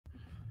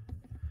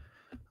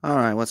All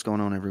right, what's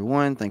going on,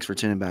 everyone? Thanks for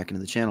tuning back into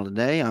the channel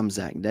today. I'm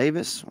Zach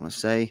Davis. I want to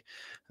say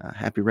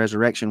happy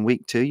Resurrection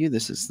Week to you.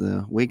 This is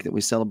the week that we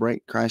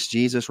celebrate Christ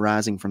Jesus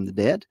rising from the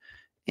dead.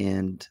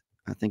 And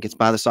I think it's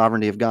by the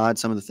sovereignty of God.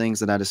 Some of the things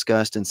that I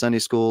discussed in Sunday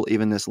school,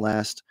 even this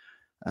last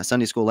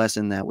Sunday school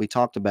lesson that we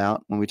talked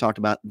about when we talked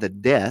about the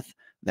death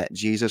that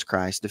Jesus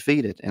Christ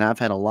defeated. And I've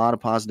had a lot of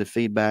positive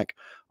feedback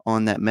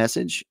on that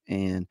message.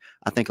 And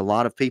I think a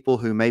lot of people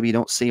who maybe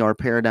don't see our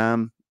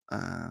paradigm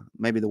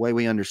maybe the way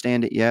we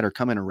understand it yet are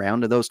coming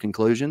around to those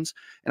conclusions.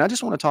 And I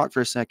just want to talk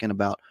for a second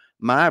about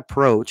my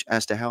approach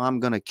as to how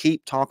I'm going to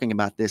keep talking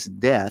about this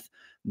death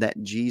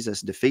that Jesus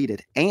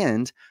defeated.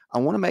 And I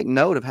want to make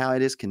note of how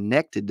it is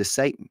connected to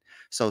Satan.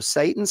 So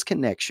Satan's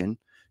connection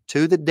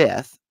to the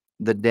death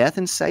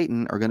and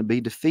Satan are going to be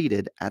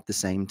defeated at the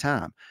same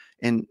time.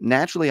 And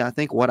naturally, I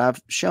think what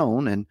I've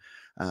shown, and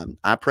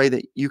I pray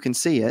that you can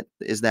see it,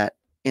 is that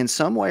in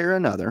some way or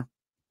another,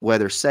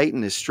 whether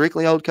Satan is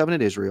strictly Old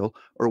Covenant Israel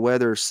or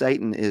whether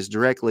Satan is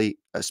directly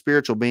a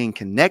spiritual being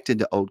connected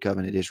to Old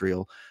Covenant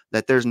Israel,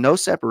 that there's no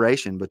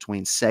separation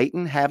between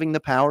Satan having the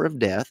power of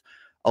death,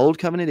 Old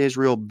Covenant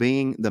Israel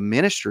being the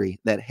ministry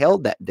that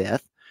held that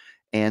death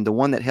and the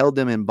one that held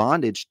them in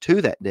bondage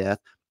to that death,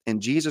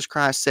 and Jesus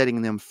Christ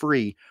setting them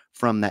free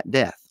from that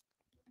death.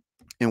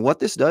 And what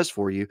this does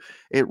for you,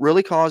 it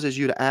really causes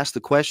you to ask the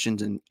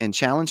questions and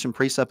challenge some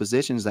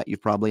presuppositions that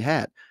you've probably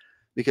had.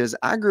 Because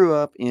I grew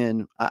up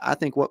in, I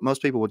think, what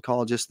most people would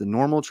call just the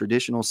normal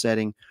traditional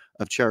setting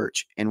of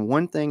church. And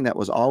one thing that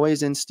was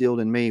always instilled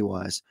in me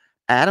was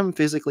Adam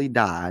physically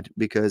died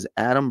because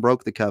Adam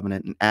broke the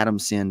covenant and Adam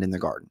sinned in the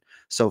garden.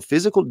 So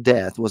physical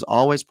death was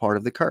always part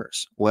of the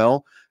curse.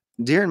 Well,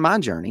 during my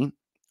journey,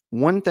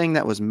 one thing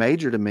that was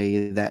major to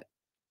me that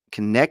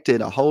connected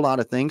a whole lot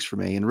of things for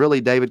me, and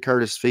really David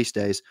Curtis Feast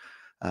Days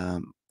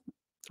um,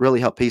 really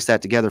helped piece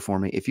that together for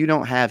me. If you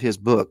don't have his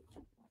book,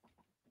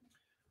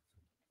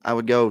 I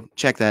would go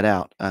check that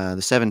out,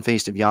 the Seven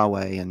Feasts of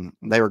Yahweh, and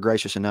they were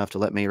gracious enough to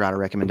let me write a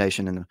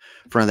recommendation in the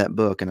front of that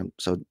book. And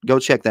so go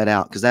check that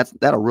out because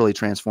that'll really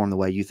transform the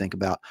way you think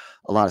about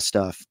a lot of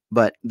stuff.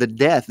 But the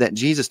death that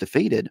Jesus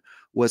defeated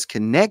was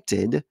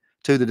connected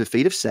to the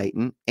defeat of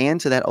Satan and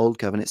to that old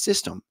covenant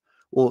system.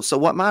 Well, so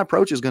what my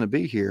approach is going to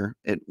be here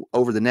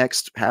over the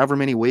next however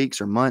many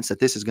weeks or months that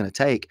this is going to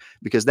take,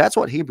 because that's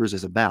what Hebrews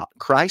is about.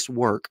 Christ's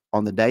work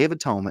on the Day of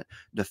Atonement,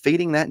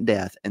 defeating that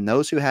death and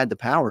those who had the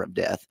power of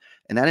death,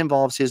 and that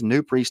involves his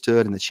new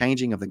priesthood and the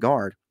changing of the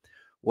guard.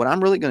 What I'm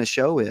really going to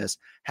show is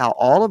how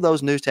all of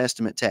those New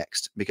Testament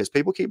texts, because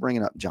people keep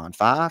bringing up John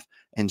 5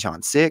 and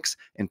John 6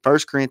 and 1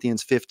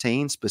 Corinthians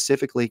 15,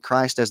 specifically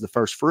Christ as the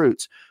first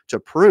fruits, to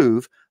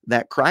prove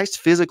that Christ's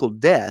physical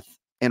death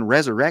and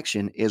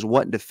resurrection is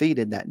what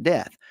defeated that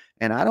death.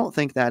 And I don't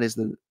think that is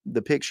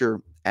the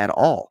picture at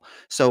all.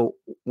 So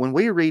when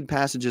we read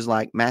passages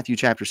like Matthew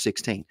chapter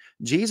 16,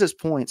 Jesus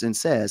points and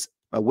says,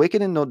 a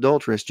wicked and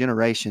adulterous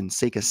generation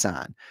seek a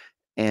sign.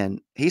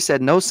 And he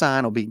said, no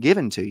sign will be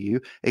given to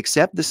you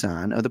except the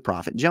sign of the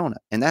prophet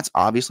Jonah. And that's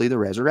obviously the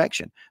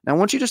resurrection. Now, I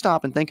want you to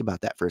stop and think about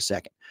that for a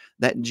second.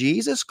 That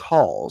Jesus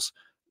calls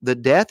the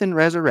death and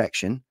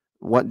resurrection,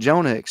 what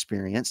Jonah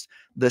experienced,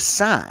 the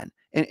sign.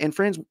 And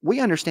friends, we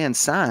understand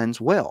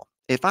signs well.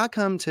 If I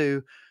come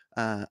to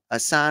a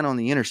sign on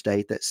the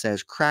interstate that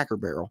says Cracker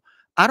Barrel,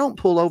 I don't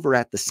pull over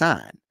at the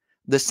sign.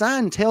 The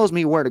sign tells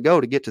me where to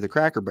go to get to the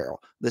Cracker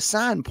Barrel. The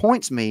sign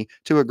points me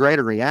to a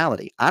greater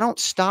reality. I don't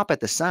stop at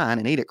the sign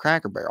and eat at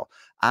Cracker Barrel.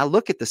 I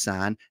look at the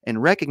sign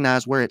and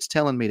recognize where it's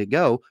telling me to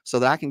go so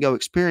that I can go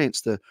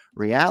experience the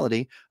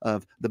reality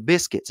of the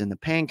biscuits and the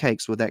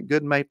pancakes with that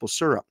good maple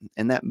syrup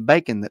and that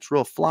bacon that's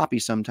real floppy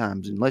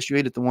sometimes. Unless you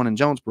eat at the one in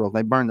Jonesboro,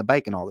 they burn the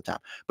bacon all the time.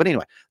 But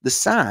anyway, the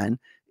sign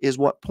is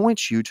what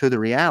points you to the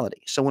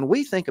reality. So when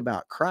we think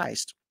about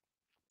Christ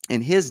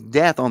and his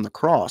death on the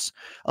cross,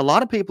 a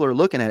lot of people are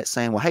looking at it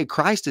saying, well, hey,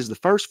 Christ is the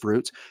first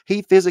fruits.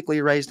 He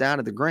physically raised out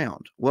of the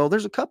ground. Well,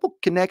 there's a couple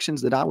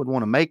connections that I would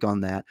want to make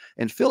on that.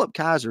 And Philip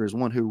Kaiser is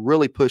one who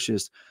really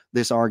pushes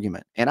this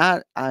argument. And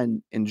I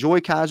enjoy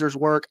Kaiser's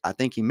work. I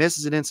think he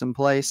misses it in some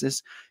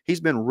places.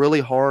 He's been really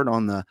hard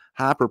on the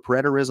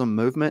hyper-preterism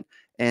movement.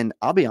 And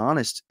I'll be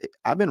honest,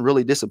 I've been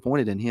really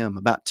disappointed in him.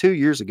 About 2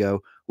 years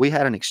ago, we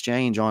had an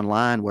exchange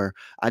online where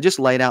I just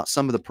laid out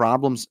some of the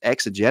problems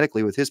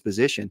exegetically with his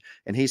position.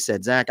 And he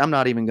said, Zach, I'm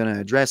not even going to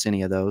address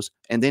any of those.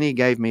 And then he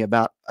gave me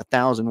about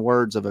 1,000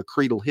 words of a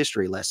creedal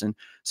history lesson.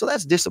 So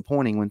that's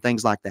disappointing when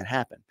things like that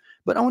happen.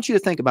 But I want you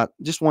to think about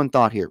just one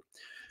thought here.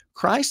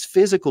 Christ's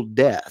physical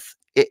death,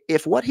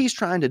 if what he's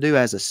trying to do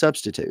as a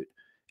substitute,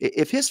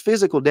 if his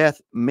physical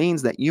death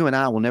means that you and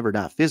I will never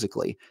die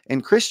physically,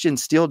 and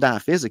Christians still die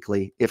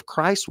physically, if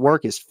Christ's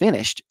work is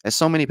finished, as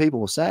so many people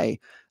will say,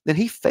 then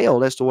he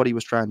failed as to what he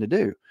was trying to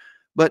do.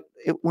 But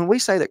when we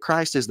say that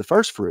Christ is the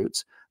first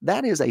fruits,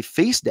 that is a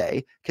feast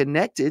day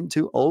connected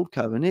to Old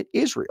Covenant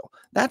Israel.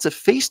 That's a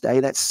feast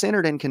day that's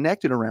centered and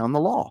connected around the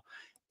law.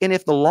 And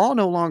if the law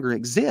no longer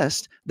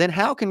exists, then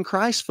how can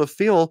Christ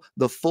fulfill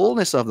the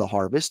fullness of the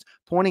harvest,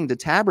 pointing to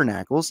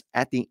tabernacles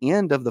at the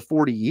end of the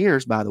 40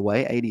 years, by the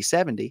way, AD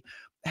 70?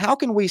 How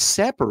can we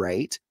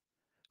separate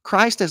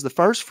Christ as the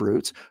first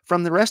fruits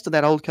from the rest of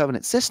that old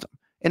covenant system.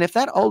 And if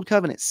that old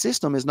covenant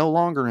system is no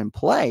longer in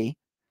play,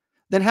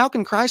 then how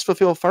can Christ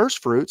fulfill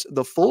first fruits,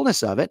 the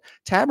fullness of it,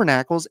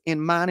 tabernacles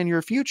in mine and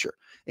your future?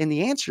 And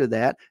the answer to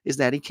that is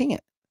that he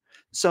can't.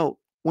 So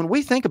when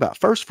we think about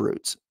first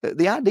fruits,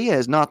 the idea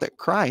is not that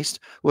Christ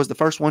was the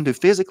first one to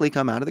physically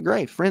come out of the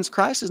grave. Friends,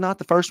 Christ is not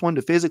the first one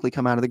to physically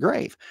come out of the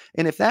grave.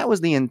 And if that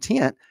was the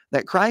intent,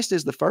 that Christ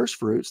is the first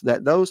fruits,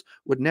 that those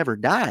would never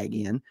die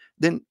again,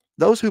 then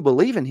those who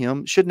believe in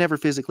him should never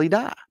physically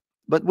die.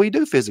 But we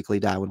do physically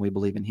die when we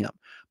believe in him.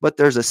 But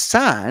there's a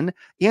sign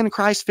in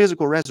Christ's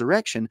physical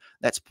resurrection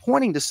that's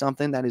pointing to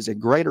something that is a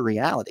greater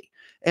reality.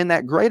 And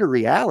that greater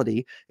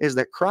reality is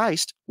that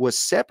Christ was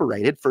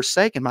separated,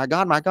 forsaken. My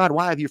God,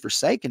 why have you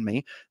forsaken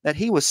me? That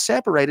he was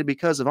separated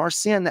because of our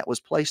sin that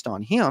was placed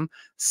on him.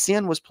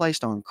 Sin was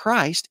placed on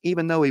Christ,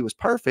 even though he was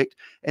perfect.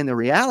 And the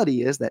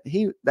reality is that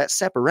that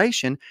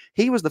separation,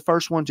 he was the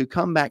first one to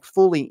come back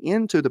fully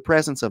into the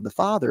presence of the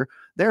Father.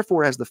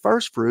 Therefore, as the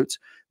first fruits,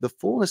 the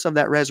fullness of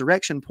that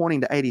resurrection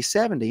pointing to AD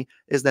 70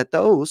 is that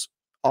those,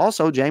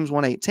 also James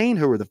 1:18,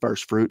 who were the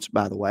first fruits,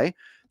 by the way,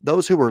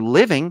 those who were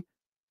living,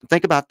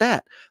 think about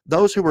that.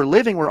 Those who were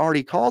living were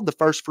already called the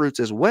first fruits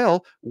as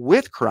well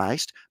with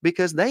Christ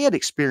because they had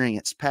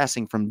experienced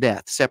passing from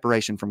death,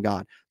 separation from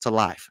God, to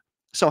life.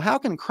 So how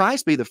can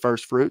Christ be the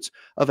first fruits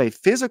of a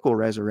physical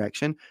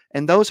resurrection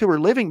and those who were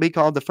living be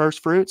called the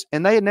first fruits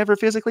and they had never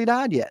physically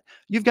died yet?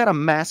 You've got a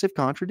massive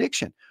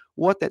contradiction.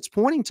 What that's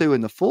pointing to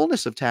in the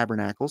fullness of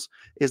tabernacles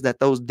is that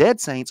those dead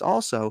saints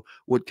also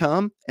would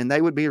come and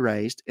they would be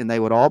raised and they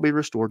would all be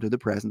restored to the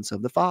presence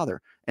of the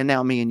Father. And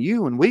now me and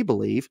you, when we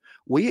believe,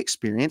 we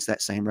experience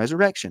that same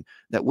resurrection,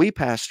 that we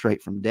pass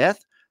straight from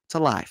death to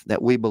life,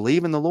 that we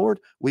believe in the Lord,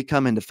 we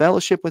come into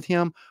fellowship with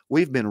him,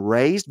 we've been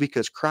raised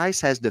because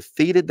Christ has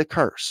defeated the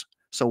curse.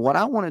 So what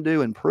I want to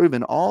do and prove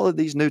in all of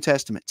these New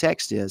Testament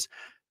texts is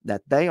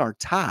that they are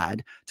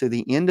tied to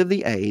the end of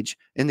the age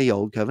in the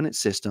old covenant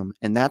system.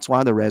 And that's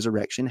why the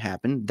resurrection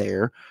happened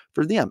there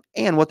for them.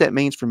 And what that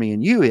means for me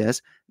and you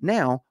is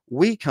now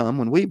we come,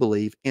 when we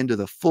believe, into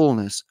the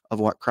fullness of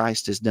what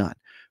Christ has done.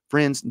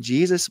 Friends,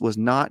 Jesus was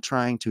not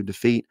trying to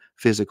defeat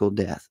physical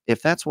death.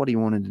 If that's what he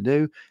wanted to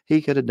do,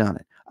 he could have done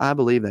it. I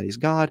believe that he's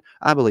God.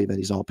 I believe that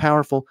he's all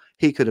powerful.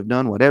 He could have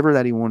done whatever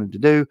that he wanted to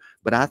do,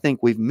 but I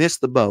think we've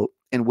missed the boat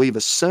and we've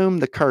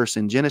assumed the curse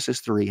in Genesis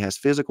 3 has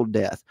physical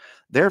death.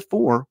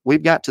 Therefore,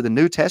 we've got to the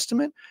New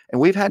Testament and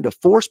we've had to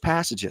force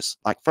passages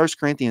like 1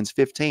 Corinthians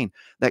 15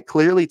 that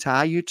clearly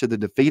tie you to the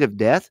defeat of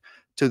death,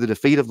 to the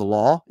defeat of the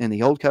law in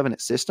the old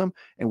covenant system,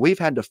 and we've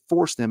had to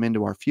force them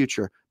into our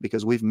future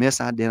because we've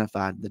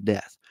misidentified the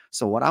death.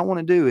 So what I want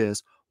to do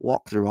is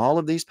walk through all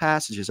of these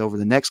passages over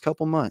the next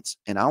couple months,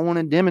 and I want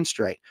to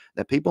demonstrate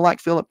that people like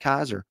Philip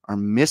Kaiser are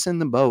missing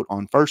the boat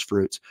on first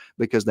fruits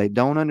because they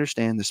don't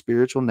understand the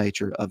spiritual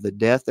nature of the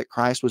death that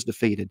Christ was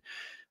defeated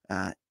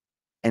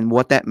and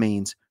what that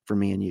means for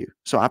me and you.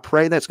 So I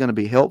pray that's going to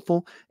be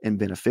helpful and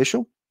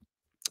beneficial.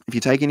 If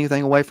you take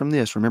anything away from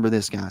this, remember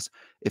this, guys.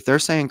 If they're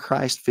saying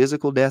Christ's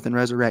physical death and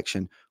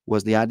resurrection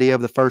was the idea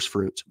of the first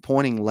fruits,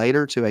 pointing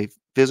later to a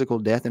physical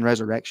death and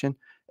resurrection,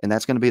 and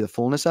that's going to be the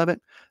fullness of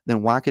it,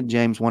 then why could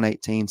James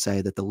 1:18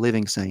 say that the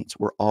living saints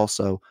were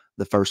also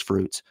the first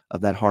fruits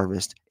of that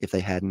harvest if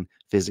they hadn't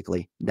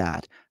physically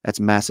died?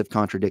 That's massive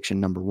contradiction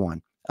number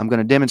one. I'm going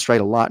to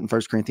demonstrate a lot in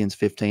 1 Corinthians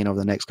 15 over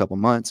the next couple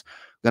months.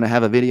 I'm going to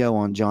have a video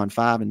on John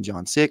 5 and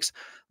John 6.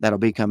 That'll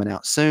be coming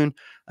out soon.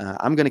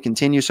 I'm going to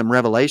continue some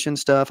Revelation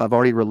stuff. I've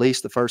already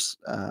released the first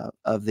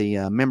of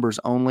the members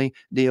only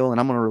deal, and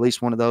I'm going to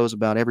release one of those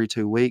about every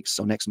 2 weeks.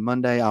 So next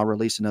Monday, I'll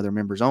release another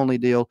members only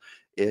deal.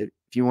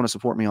 If you want to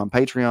support me on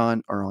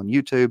Patreon or on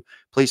YouTube,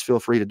 please feel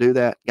free to do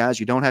that. Guys,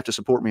 you don't have to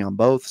support me on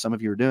both. Some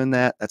of you are doing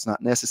that. That's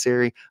not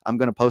necessary. I'm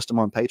going to post them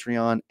on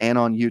Patreon and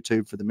on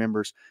YouTube for the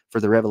members for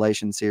the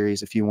Revelation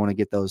series if you want to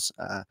get those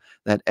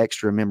that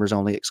extra members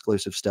only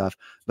exclusive stuff.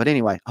 But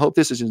anyway, I hope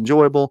this is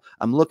enjoyable.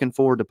 I'm looking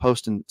forward to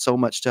posting so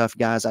much stuff,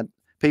 guys.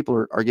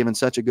 People are giving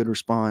such a good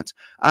response.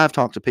 I've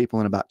talked to people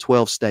in about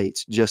 12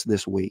 states just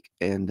this week,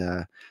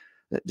 and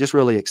just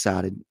really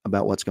excited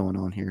about what's going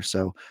on here.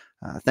 So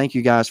thank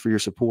you guys for your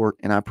support,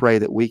 and I pray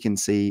that we can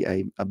see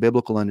a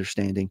biblical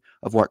understanding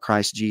of what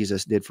Christ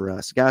Jesus did for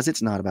us. Guys,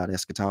 it's not about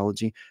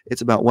eschatology.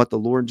 It's about what the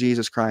Lord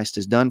Jesus Christ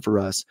has done for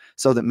us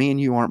so that me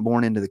and you aren't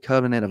born into the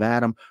covenant of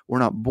Adam. We're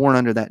not born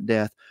under that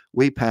death.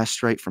 We pass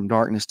straight from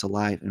darkness to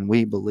light, and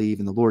we believe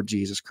in the Lord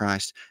Jesus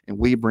Christ, and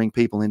we bring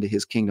people into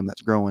his kingdom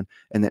that's growing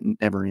and that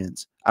never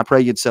ends. I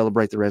pray you'd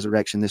celebrate the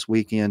resurrection this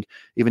weekend.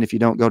 Even if you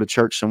don't go to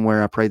church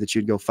somewhere, I pray that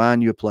you'd go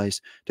find you a place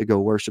to go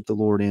worship the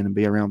Lord in and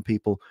be around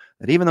people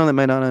that, even though they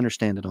may not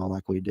understand it all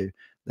like we do,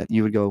 that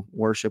you would go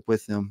worship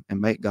with them and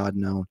make God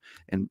known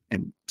and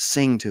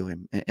sing to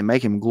him and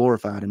make him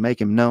glorified and make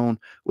him known.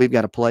 We've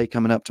got a play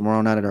coming up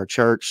tomorrow night at our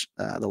church.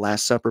 The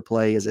Last Supper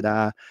play is at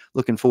I.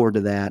 Looking forward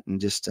to that and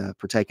just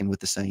partaking with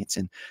the saints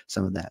and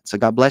some of that. So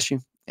God bless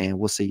you, and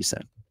we'll see you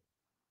soon.